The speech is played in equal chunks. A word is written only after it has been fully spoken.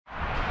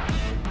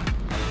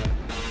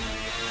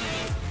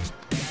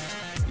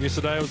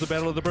Yesterday it was the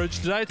Battle of the Bridge.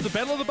 Today it's the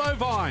Battle of the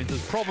Bovines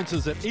as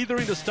provinces at either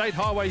end of State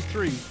Highway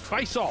 3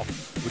 face off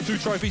with 2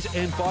 trophies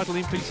and vital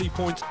NPC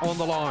points on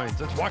the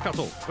lines. It's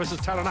Waikato versus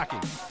Taranaki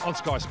on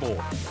Sky Sport.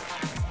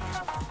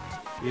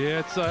 Yeah,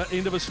 it's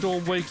end of a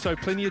storm week, so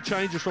plenty of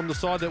changes from the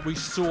side that we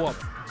saw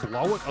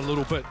blow it a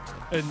little bit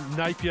in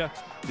Napier.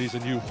 There's a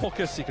new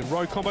hooker, second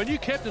row combo, new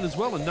captain as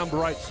well in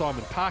number 8,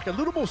 Simon Parker. A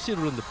little more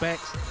settled in the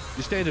backs,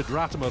 your standard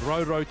Ratama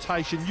row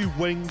rotation, new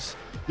wings.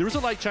 There is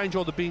a late change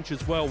on the bench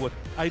as well with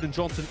Aidan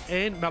Johnson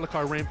and Malachi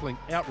Rampling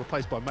out,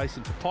 replaced by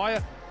Mason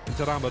Tapaya and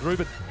Tarama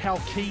Ruben. How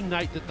keen,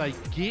 Nate, that they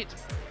get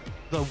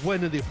the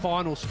win in their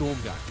final storm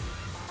game.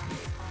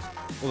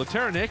 Well, the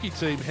Taranaki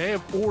team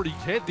have already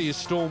had their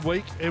storm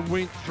week and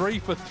went 3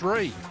 for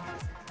 3.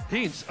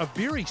 Hence, a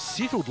very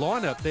settled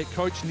lineup that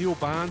coach Neil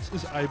Barnes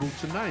is able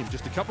to name.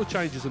 Just a couple of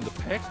changes in the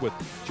pack with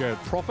Jared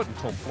Prophet and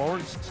Tom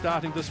Florence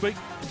starting this week.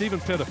 Stephen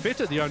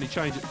Perafeta, the only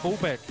change at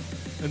fullback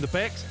in the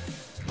backs.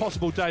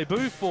 Possible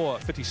debut for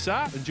Fiti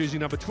Sa in jersey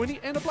number 20,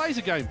 and a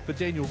blazer game for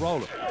Daniel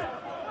Rowland.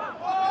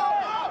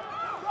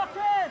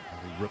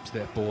 He rips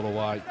that ball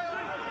away.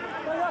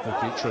 The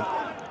veteran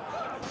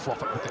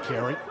Prophet with the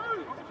carry.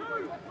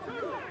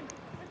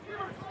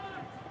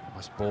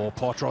 Nice ball.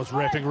 Potros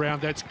wrapping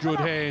around. That's good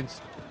hands.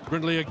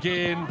 Brindley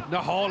again.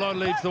 Naholo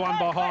leads the one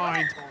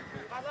behind.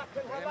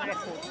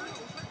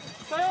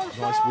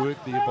 Nice work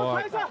there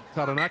by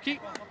Taranaki.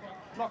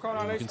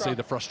 You can see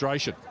the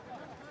frustration.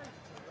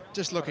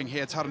 Just looking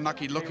here,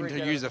 Taranaki looking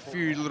to use a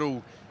few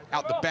little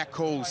out the back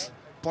calls.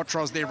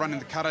 Potros there running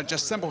the cutter,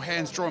 just simple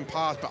hands drawing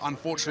past, but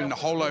unfortunately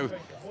Naholo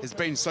has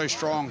been so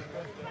strong.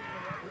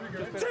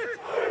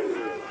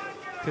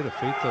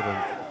 Perafeta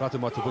and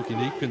Ratamatabuki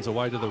Neekins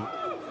away to the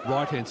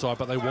right-hand side,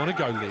 but they want to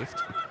go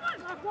left.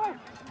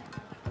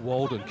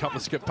 Walden, couple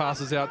of skip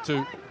passes out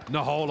to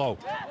Naholo.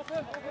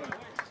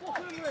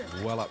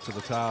 Well up to the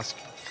task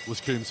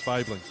was Coombs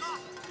Fabling.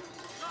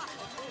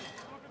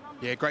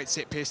 Yeah, great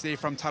set piece there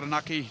from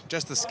Taranaki.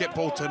 Just the skip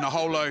ball to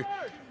Naholo.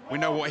 We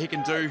know what he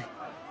can do.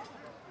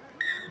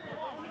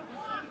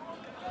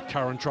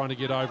 Curran trying to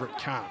get over it,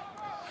 can't.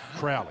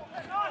 Crowley,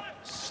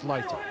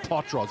 Slater,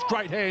 Potros,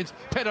 great hands.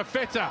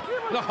 Perafeta,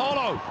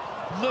 Naholo,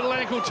 little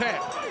ankle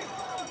tap.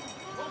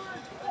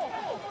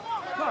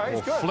 No,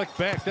 he's good. Flick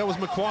back, that was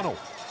McConnell.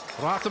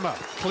 Ratama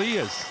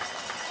clears.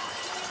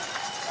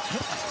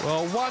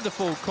 Well,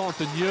 wonderful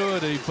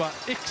continuity, but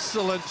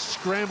excellent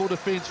scramble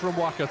defence from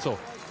Waikato.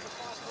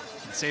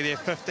 See there,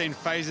 15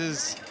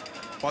 phases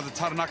by the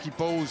Taranaki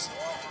Bulls.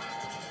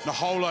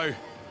 Naholo,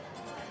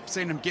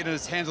 seen him get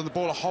his hands on the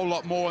ball a whole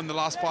lot more in the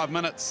last 5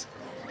 minutes.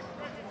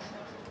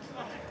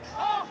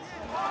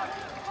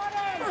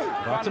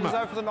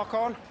 Ratama. For the knock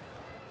on.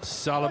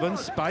 Sullivan,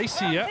 space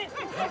here.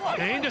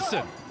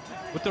 Anderson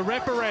with the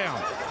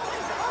wraparound.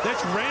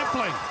 That's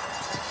Rampling.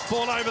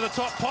 Ball over the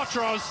top,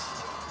 Potros.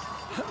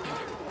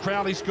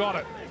 Crowley's got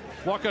it.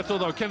 Waikato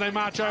though, can they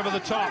march over the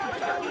top?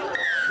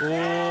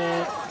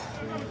 Oh.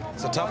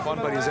 It's a tough one,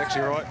 but he's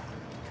actually right.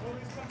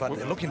 But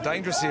they're looking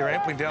dangerous here,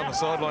 Rampling down the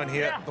sideline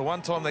here. The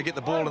one time they get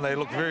the ball and they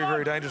look very,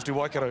 very dangerous to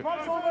Waikato.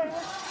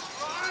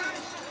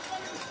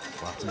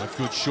 A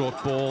good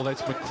short ball,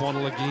 that's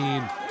McConnell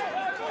again.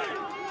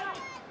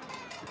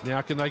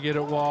 Now can they get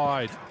it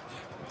wide?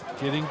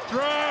 Getting through,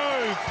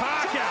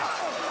 Parker!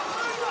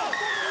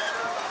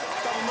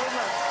 Double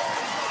movement.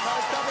 No,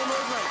 it's double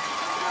movement.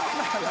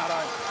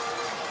 No.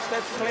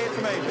 That's clear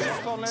to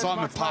me.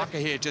 Simon Parker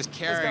here just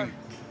carrying.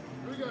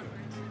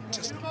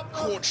 Just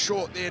caught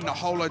short there.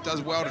 Naholo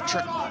does well to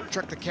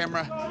trick the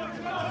camera.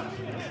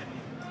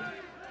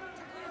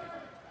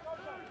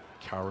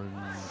 Curran,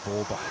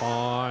 ball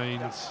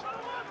behind.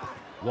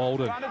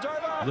 Walden,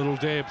 little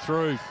dab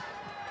through.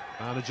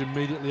 Arnage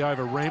immediately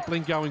over.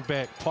 Rampling going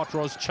back.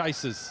 Potros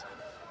chases.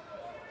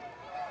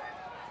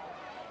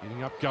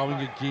 Getting up, going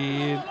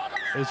again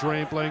is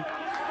Rampling.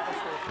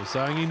 They're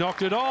saying he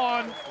knocked it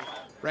on.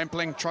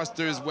 Rampling tries to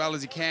do as well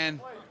as he can.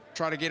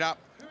 Try to get up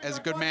as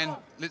a good man.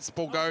 Lets the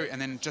ball go,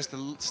 and then just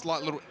a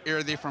slight little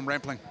error there from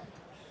Rampling.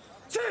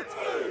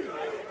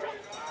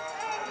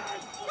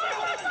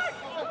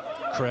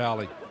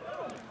 Crowley.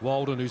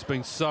 Walden, who's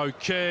been so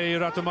key.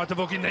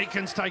 Ratamatabuki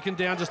Neekins taken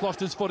down, just lost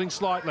his footing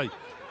slightly.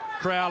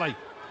 Crowley,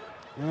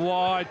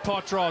 wide,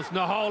 Potros,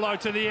 Naholo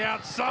to the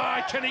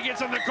outside. Can he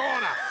get in the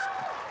corner?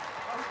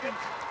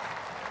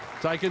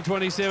 Taken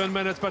 27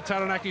 minutes, but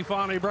Taranaki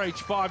finally breach.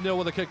 5-0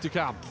 with a kick to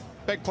come.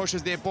 Big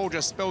pushes there, ball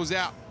just spills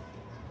out.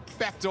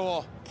 Back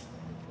door.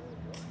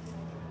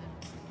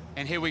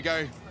 And here we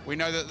go. We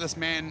know that this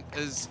man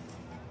is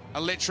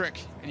electric,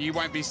 and you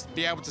won't be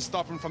able to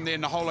stop him from there.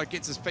 Naholo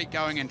gets his feet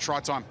going and try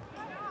time.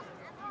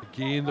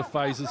 Again, the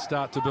phases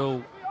start to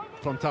build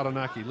from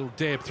Taranaki. Little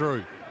dab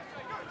through.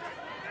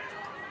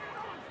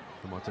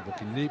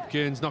 Ratamatabuki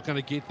Neekins not going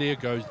to get there,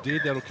 goes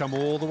dead. That'll come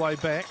all the way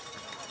back.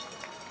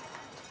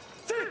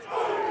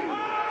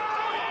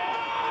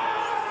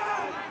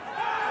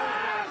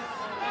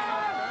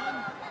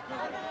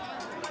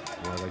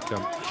 Well, they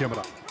come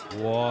Kimura.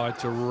 Wide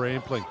to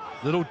Rampling.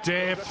 Little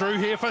dab through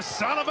here for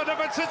Sullivan. If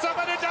it sits up,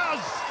 and it does.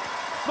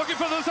 Looking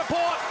for the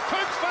support.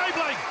 Coombs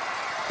Fabling.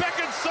 Back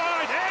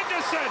inside,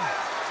 Anderson.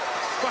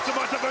 Got to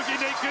Tabuki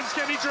Neekins,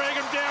 can he drag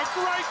him down?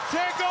 Great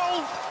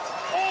tackle,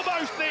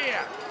 almost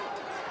there.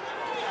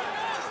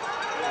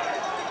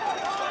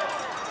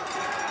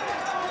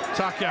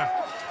 Tucker,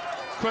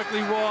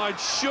 quickly wide,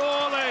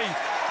 surely.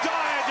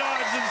 Dyer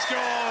dives and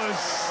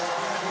scores.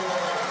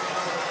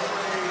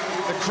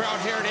 The crowd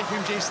here at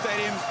FMG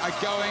Stadium are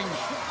going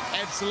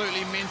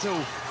absolutely mental.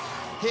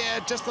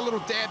 Here, just a little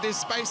dab, there's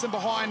space in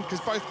behind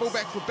because both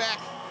fullbacks were back.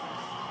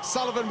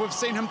 Sullivan, we've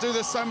seen him do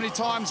this so many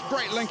times.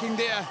 Great linking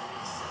there.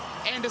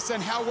 Anderson,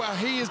 how well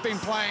he has been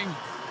playing.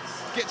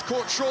 Gets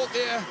caught short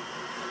there.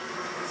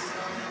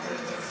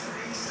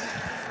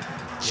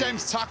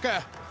 James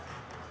Tucker.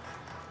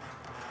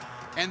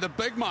 And the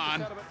big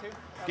man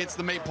gets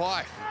the meat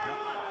pie.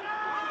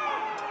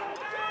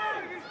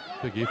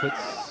 Big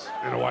efforts,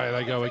 and away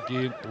they go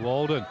again.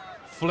 Walden,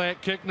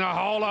 flat kick,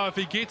 Naholo. If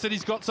he gets it,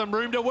 he's got some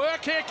room to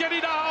work here.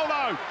 Kenny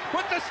Naholo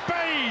with the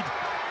speed.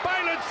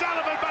 Balin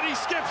Sullivan, but he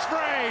skips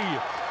free.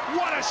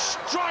 What a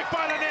strike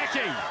by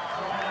Taranaki.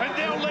 And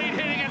they'll lead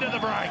heading into the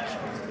break.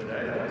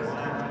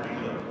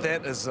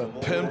 That is a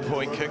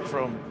pinpoint kick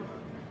from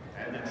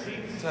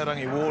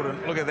Taranaki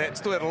Walden. Look at that,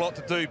 still had a lot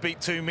to do.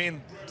 Beat two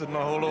men, did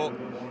Naholo,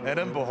 and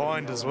in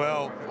behind as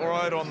well.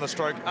 Right on the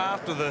stroke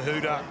after the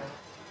hooter.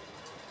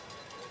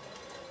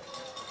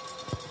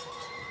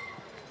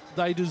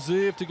 They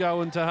deserve to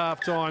go into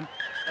half-time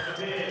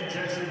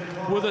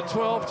with a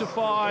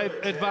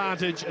 12-5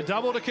 advantage. A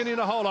double to Kenny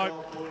Naholo.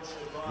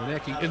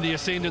 Taranaki in the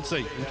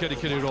ascendancy in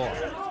Kirikiriroa.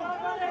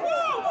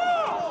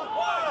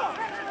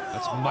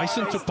 That's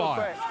Mason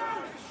Tupai.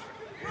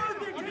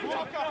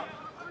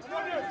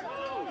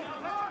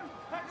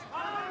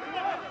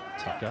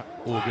 Tucker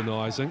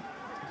organising.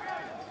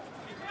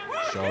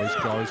 Shows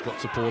goes, got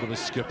support of his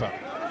skipper.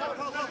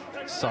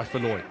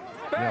 Saifaloi.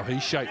 Now he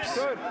shapes.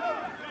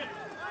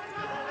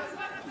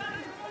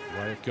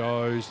 Away it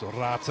goes,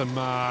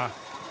 Ratama.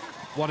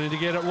 Wanting to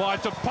get it wide.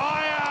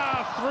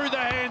 Tupaia through the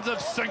hands of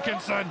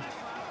Sinkinson.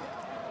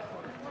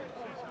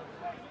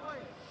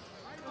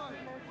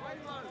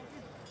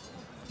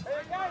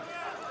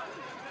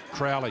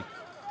 Crowley.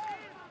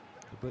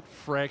 A bit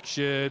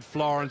fractured.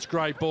 Florence,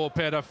 great ball.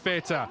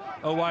 Feta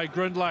away.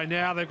 Grindlay.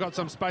 Now they've got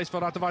some space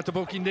for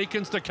Tabuki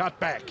Neekins to cut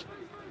back.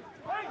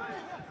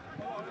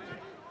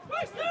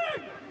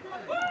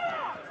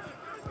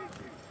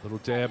 Little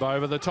dab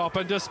over the top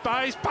into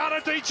space.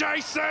 Parati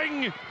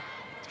chasing.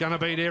 It's going to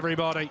beat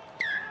everybody.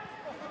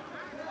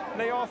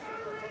 Knee off.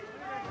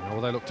 Now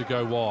they look to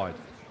go wide.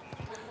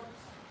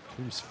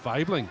 Who's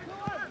Fabling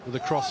with a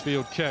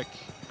crossfield kick.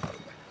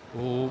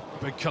 Oh,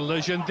 big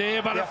collision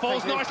there, but it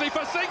falls nicely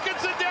for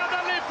Sinkinson down the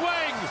left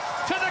wing.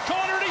 To the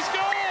corner and he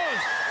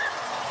scores!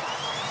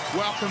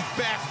 Welcome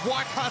back,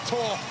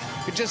 Waikato.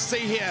 You can just see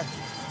here,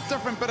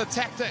 different bit of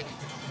tactic.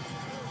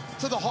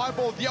 To the high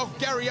ball, the old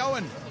Gary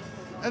Owen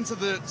into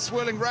the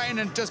swirling rain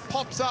and just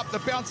pops up the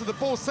bounce of the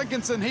ball.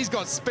 Sinkinson, he's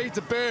got speed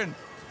to burn.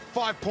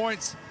 5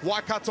 points,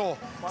 Waikato.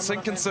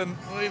 Sinkinson,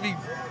 maybe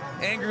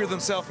angry with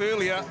himself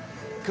earlier,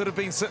 could have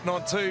been sitting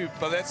on 2,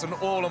 but that's an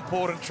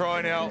all-important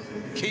try now.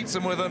 Keeps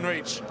him within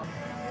reach.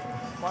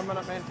 1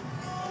 minute, man.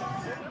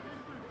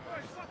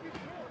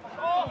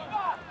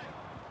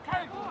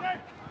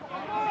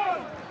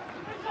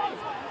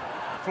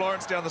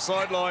 Florence down the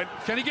sideline.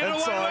 Can he get it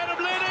away out of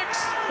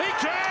Lennox? He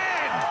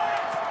can!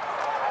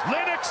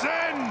 Lennox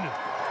in!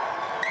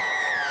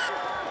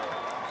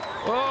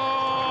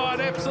 Oh, an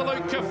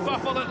absolute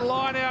kerfuffle at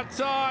line-out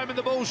time, and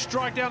the ball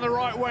strike down the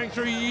right wing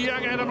through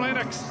young Adam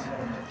Lennox.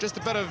 Just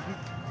a bit of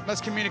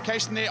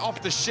miscommunication there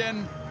off the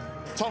shin.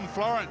 Tom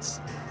Florence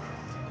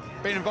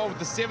been involved with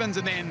the sevens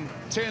and then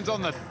turns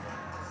on the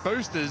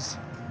boosters.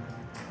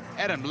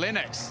 Adam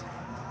Lennox.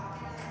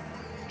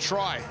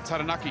 Try,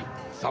 Taranaki.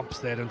 Thumps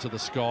that into the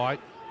sky.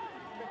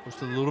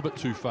 Just a little bit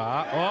too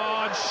far.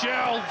 Oh, and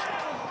shelled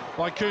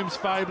by Coombs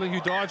Fabling,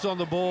 who dives on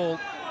the ball.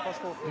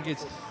 He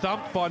gets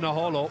thumped by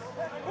Naholo.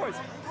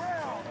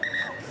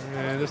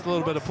 And there's a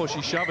little bit of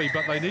pushy-shovey,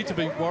 but they need to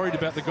be worried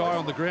about the guy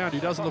on the ground who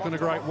doesn't look in a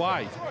great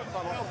way.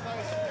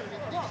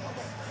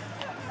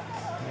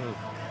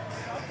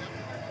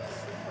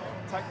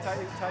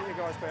 Take your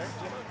guys back.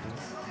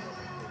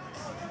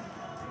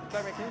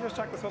 Damien, can you just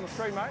check this on the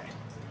screen, mate?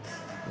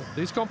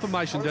 There's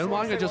confirmation. Dan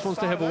Wanga just wants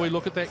to have a wee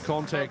look at that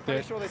contact there.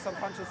 Make sure there's some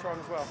punches thrown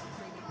as well.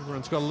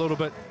 Everyone's got a little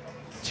bit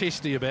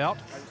testy about. I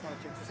just want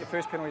to check. This is the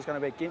first penalty is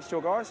going to be against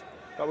your guys,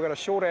 but we've got a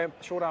short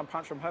arm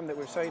punch from him that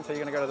we've seen, so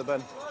you're going to go to the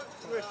bin.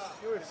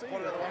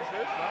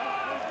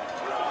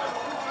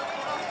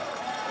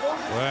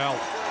 Well,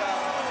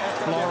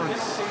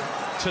 Florence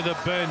to the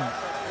bin.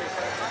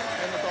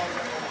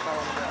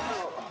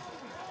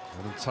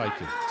 And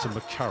taken to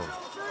McCurry.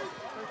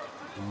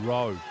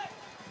 Rowe.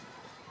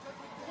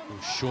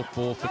 Short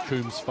ball for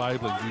Coombs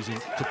Fabling, using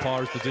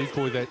Tupai as the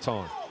decoy that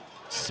time.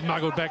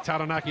 Smuggled back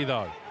Taranaki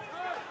though.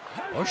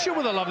 Osher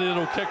with a lovely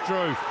little kick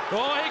through.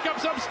 Oh, here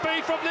comes some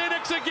speed from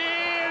Lennox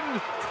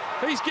again.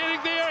 He's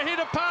getting there ahead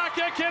of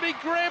Parker. Can he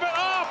grab it?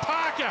 Oh,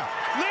 Parker.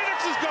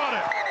 Lennox has got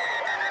it.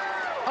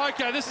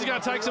 Okay, this is going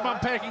to take some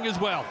unpacking as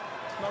well.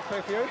 Not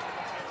clear for you.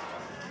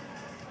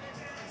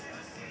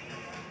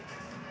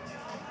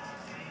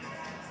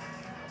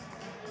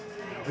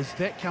 has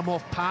that come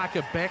off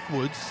Parker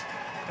backwards,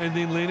 and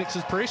then Lennox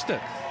has pressed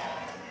it.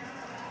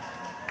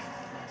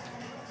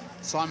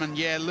 Simon,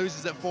 yeah,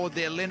 loses it forward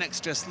there. Lennox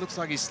just looks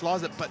like he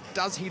slides it, but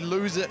does he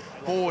lose it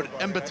forward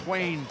in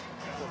between?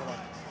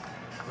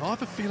 I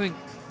have a feeling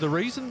the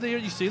reason there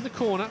you see in the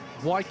corner,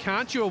 why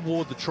can't you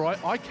award the try?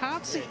 I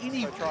can't see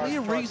any clear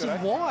reason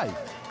why.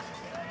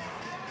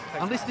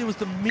 Unless there was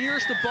the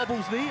merest of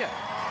bobbles there.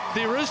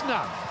 There is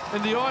none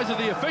in the eyes of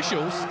the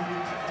officials.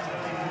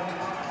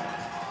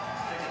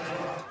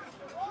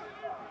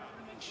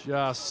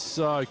 Just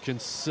so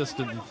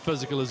consistent and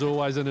physical as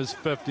always in his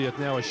 50th.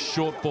 Now a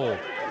short ball.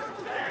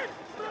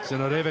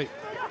 Sinorevi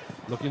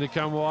looking to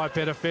come wide.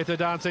 Petafeta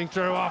dancing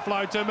through.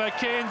 Offload to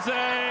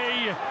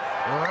McKenzie.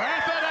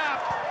 Wrap it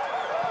up.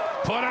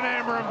 Put an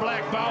amber and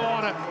black bow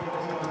on it.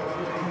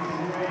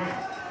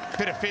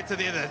 Petafeta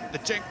there, the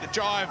jink, the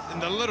jive,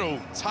 and the little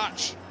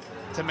touch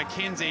to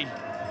McKenzie.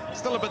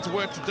 Still a bit of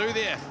work to do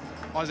there,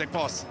 Isaac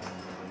Boss.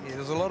 Yeah,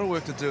 there's a lot of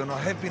work to do, and I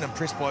have been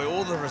impressed by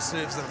all the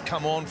reserves that have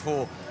come on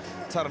for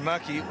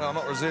Taranaki. Well,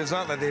 not reserves,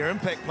 aren't they? They're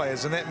impact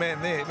players, and that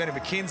man there, Matty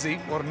McKenzie,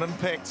 what an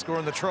impact,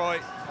 scoring the try.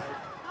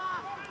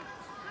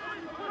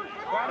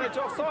 One inch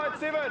offside,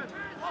 7.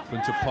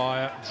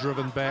 Quintapaya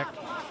driven back.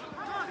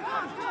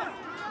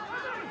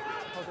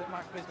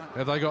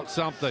 Have they got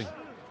something?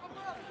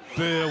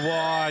 Burr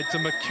wide to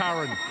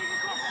McCurran.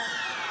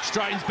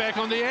 Straightens back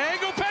on the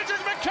angle. Patrick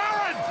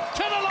McCurran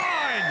to the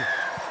line.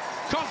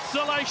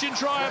 Consolation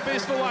try at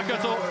best for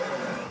Waikato.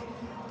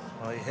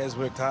 Oh, he has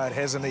worked hard,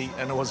 hasn't he?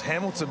 And it was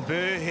Hamilton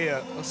Burr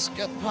here. A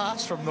skip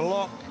pass from the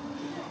lock.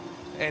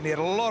 And he had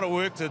a lot of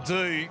work to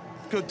do.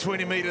 Good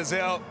 20 metres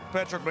out.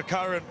 Patrick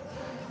McCurran.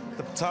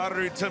 The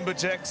Tararu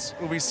Timberjacks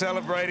will be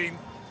celebrating.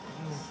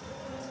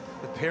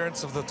 The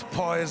parents of the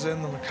Tapaias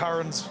and the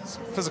McCurrans,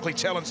 physically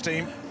challenged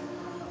team,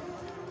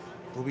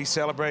 will be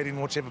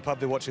celebrating whichever pub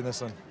they're watching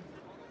this in.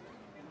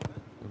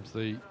 Comes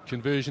the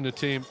conversion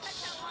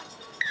attempt.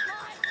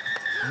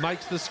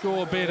 Makes the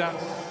score better,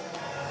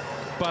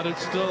 but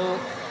it's still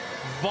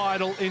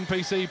vital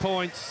NPC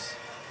points.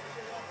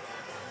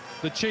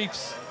 The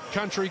Chiefs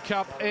Country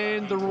Cup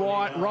and the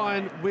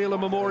Ryan Wheeler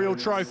Memorial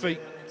Trophy.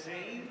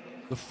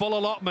 The full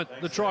allotment,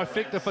 the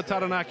trifecta for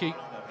Taranaki.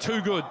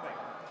 Too good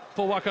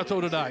for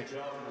Waikato today.